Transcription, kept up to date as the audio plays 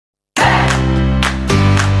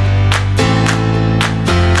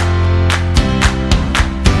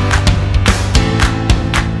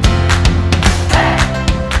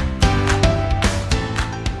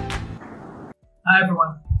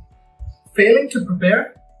Failing to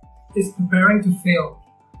prepare is preparing to fail.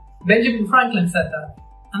 Benjamin Franklin said that,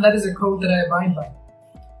 and that is a quote that I abide by.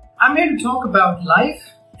 I'm here to talk about life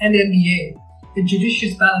and MBA, the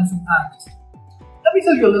judicious balancing act. Let me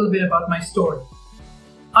tell you a little bit about my story.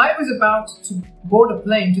 I was about to board a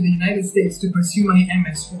plane to the United States to pursue my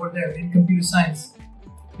MS over there in computer science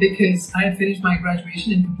because I had finished my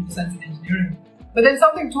graduation in computer science and engineering. But then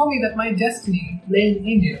something told me that my destiny lay in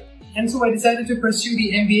India, and so I decided to pursue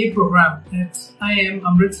the MBA program at IIM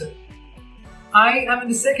Amritsar. I am in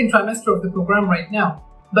the second trimester of the program right now,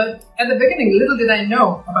 but at the beginning, little did I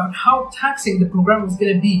know about how taxing the program was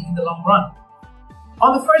going to be in the long run.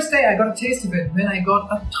 On the first day, I got a taste of it when I got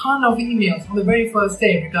a ton of emails on the very first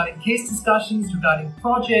day regarding case discussions, regarding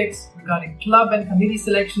projects, regarding club and committee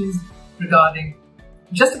selections, regarding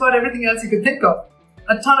just about everything else you could think of.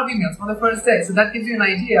 A ton of emails on the first day, so that gives you an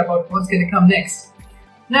idea about what's going to come next.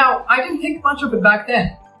 Now, I didn't think much of it back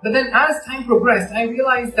then, but then as time progressed, I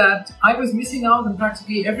realized that I was missing out on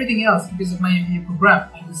practically everything else because of my MBA program.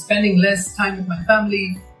 I was spending less time with my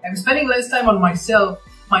family, I was spending less time on myself,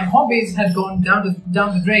 my hobbies had gone down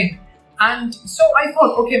the drain, and so I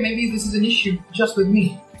thought, okay, maybe this is an issue just with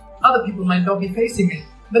me. Other people might not be facing it.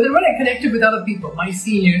 But then when I connected with other people, my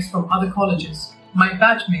seniors from other colleges, my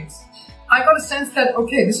batchmates, I got a sense that,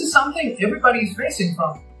 okay, this is something everybody is facing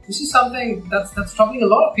from. This is something that's troubling a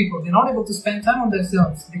lot of people. They're not able to spend time on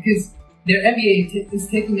themselves because their MBA is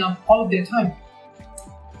taking up all of their time.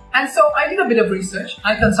 And so I did a bit of research.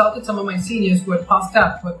 I consulted some of my seniors who had passed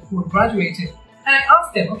out, who had graduated, and I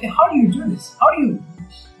asked them, okay, how do you do this? How do you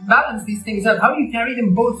balance these things out? How do you carry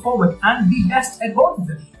them both forward and be best at both of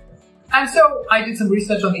them? And so I did some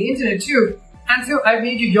research on the internet too, and so I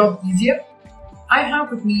made your job easier. I have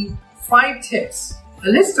with me 5 tips, a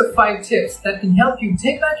list of 5 tips that can help you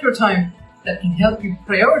take back your time, that can help you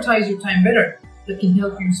prioritize your time better, that can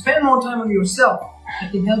help you spend more time on yourself,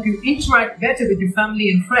 that can help you interact better with your family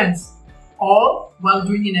and friends, all while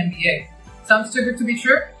doing an MBA. Sounds too good to be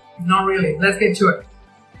true? Not really. Let's get to it.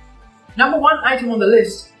 Number 1 item on the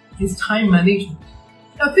list is time management.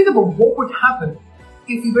 Now think about what would happen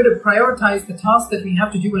if we were to prioritize the tasks that we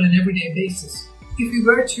have to do on an everyday basis. If we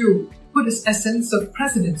were to put a sense of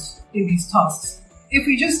precedence in these tasks. If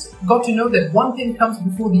we just got to know that one thing comes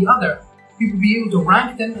before the other, we would be able to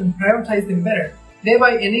rank them and prioritize them better,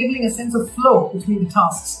 thereby enabling a sense of flow between the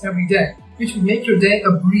tasks every day, which would make your day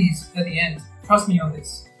a breeze at the end. Trust me on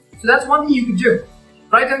this. So that's one thing you could do.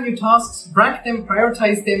 Write down your tasks, rank them,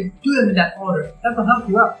 prioritize them, do them in that order. That will help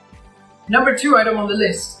you out. Number 2 item on the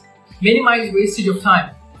list, minimize wastage of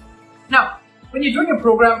time. Now, when you're doing a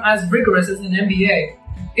program as rigorous as an MBA,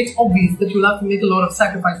 it's obvious that you'll have to make a lot of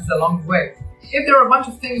sacrifices along the way. If there are a bunch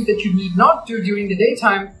of things that you need not do during the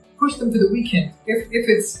daytime, push them to the weekend. If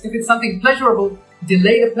it's something pleasurable,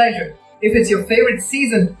 delay the pleasure. If it's your favorite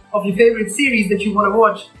season of your favorite series that you want to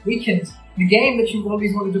watch, weekend. The game that you've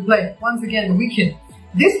always wanted to play, once again, the weekend.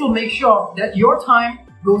 This will make sure that your time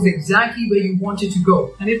goes exactly where you want it to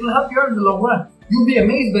go, and it will help you out in the long run. You'll be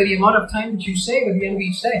amazed by the amount of time that you save at the end of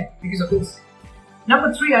each day because of this.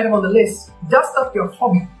 Number 3 item on the list, dust up your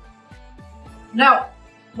hobby. Now,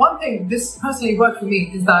 one thing this personally worked for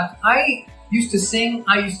me is that I used to sing,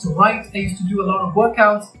 I used to write, I used to do a lot of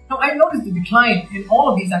workouts. Now, I noticed the decline in all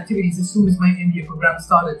of these activities as soon as my MBA program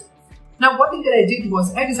started. Now, one thing that I did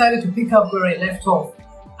was I decided to pick up where I left off,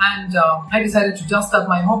 and I decided to dust up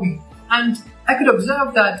my hobby. And I could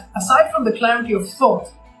observe that aside from the clarity of thought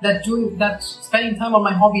that spending time on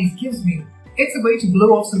my hobbies gives me, it's a way to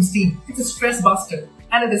blow off some steam. It's a stress buster.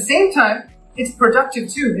 And at the same time, it's productive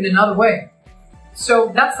too in another way.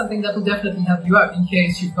 So that's something that will definitely help you out in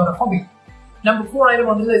case you've got a hobby. Number 4 item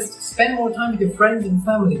on the list, spend more time with your friends and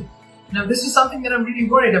family. Now this is something that I'm really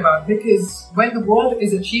worried about because when the world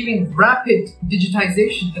is achieving rapid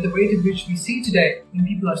digitization at the rate at which we see today, when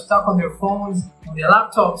people are stuck on their phones, on their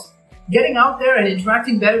laptops, getting out there and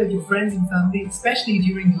interacting better with your friends and family, especially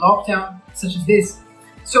during lockdown such as this.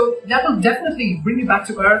 So that will definitely bring you back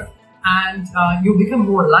to earth, and you'll become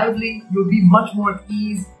more lively, you'll be much more at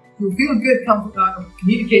ease, you'll feel good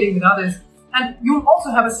communicating with others, and you'll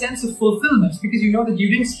also have a sense of fulfillment because you know that you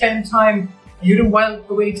didn't spend time, you didn't while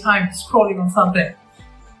away time scrolling on something.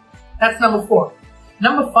 That's number 4.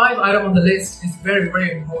 Number 5 item on the list is very,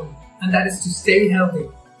 very important, and that is to stay healthy.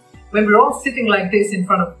 When we're all sitting like this in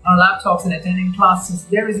front of our laptops and attending classes,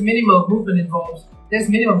 there is minimal movement involved. There's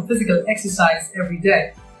minimum physical exercise every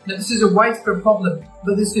day. Now this is a widespread problem,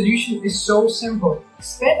 but the solution is so simple.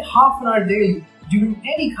 Spend half an hour daily doing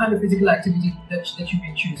any kind of physical activity that you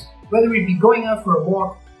may choose. Whether it be going out for a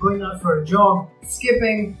walk, going out for a jog,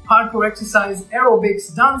 skipping, hardcore exercise,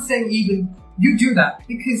 aerobics, dancing even, you do that,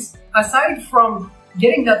 because aside from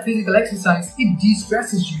getting that physical exercise, it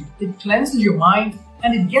de-stresses you, it cleanses your mind,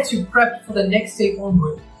 and it gets you prepped for the next day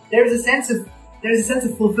onward. There is a sense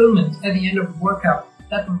of fulfillment at the end of the workout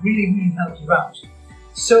that will really help you out.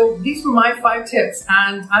 So these were my 5 tips,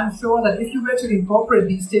 and I'm sure that if you were to incorporate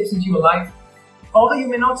these tips into your life, although you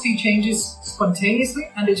may not see changes spontaneously,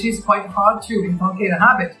 and it is quite hard to inculcate a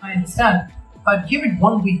habit, I understand, but give it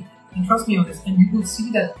 1 week, and trust me on this, and you will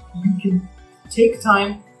see that you can take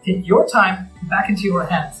your time back into your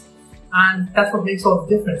hands. And that's what makes all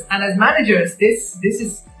the difference. And as managers, this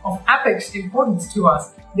is of apex importance to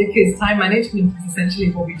us, because time management is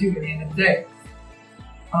essentially what we do at the end of the day.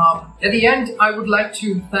 At the end, I would like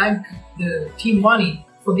to thank the team Vaani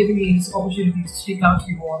for giving me this opportunity to speak out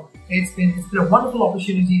to you all. It's been a wonderful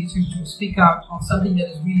opportunity to speak out on something that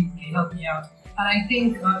has really helped me out. And I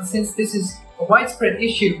think since this is a widespread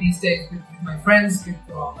issue these days with my friends, with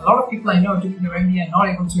a lot of people I know doing their MBA and not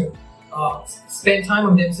able to spend time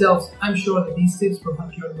on themselves, I'm sure that these tips will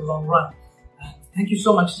help you in the long run. And thank you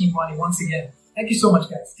so much, Team Vaani, once again. Thank you so much,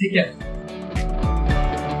 guys. Take care.